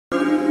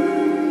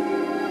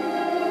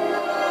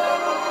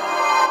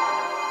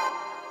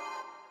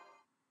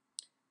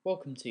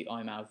Welcome to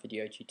imail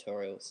video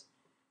tutorials.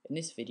 In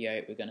this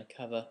video we're going to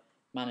cover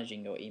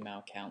managing your email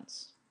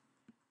accounts.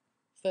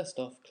 First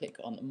off, click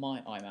on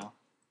My Email.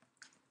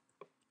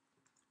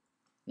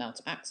 Now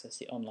to access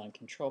the online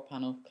control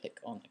panel, click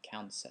on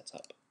Account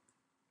Setup.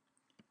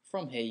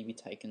 From here you'll be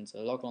taken to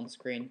the logon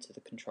screen to the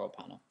control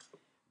panel.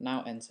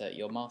 Now enter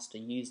your master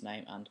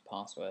username and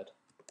password.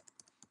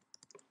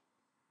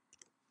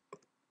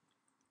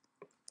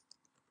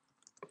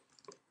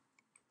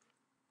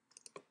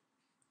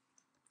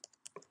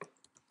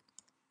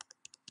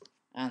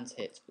 And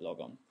hit log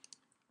on.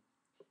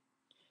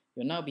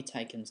 You'll now be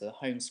taken to the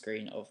home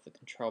screen of the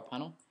control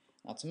panel.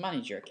 Now to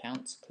manage your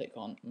accounts, click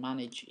on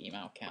Manage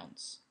Email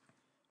Accounts.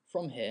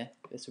 From here,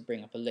 this will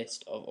bring up a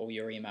list of all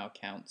your email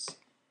accounts.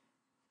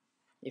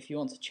 If you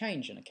want to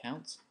change an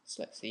account,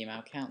 select the email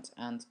account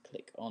and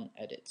click on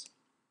Edit.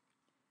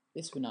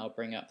 This will now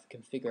bring up the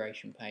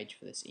configuration page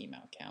for this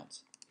email account.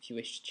 If you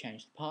wish to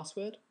change the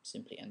password,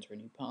 simply enter a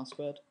new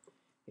password.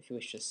 If you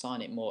wish to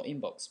assign it more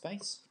inbox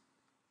space,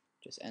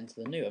 just enter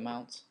the new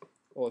amount,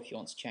 or if you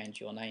want to change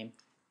your name,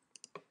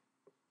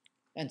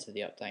 enter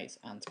the update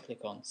and click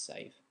on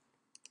Save.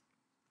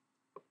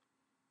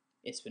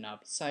 This will now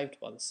be saved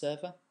by the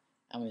server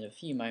and within a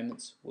few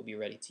moments will be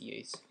ready to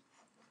use.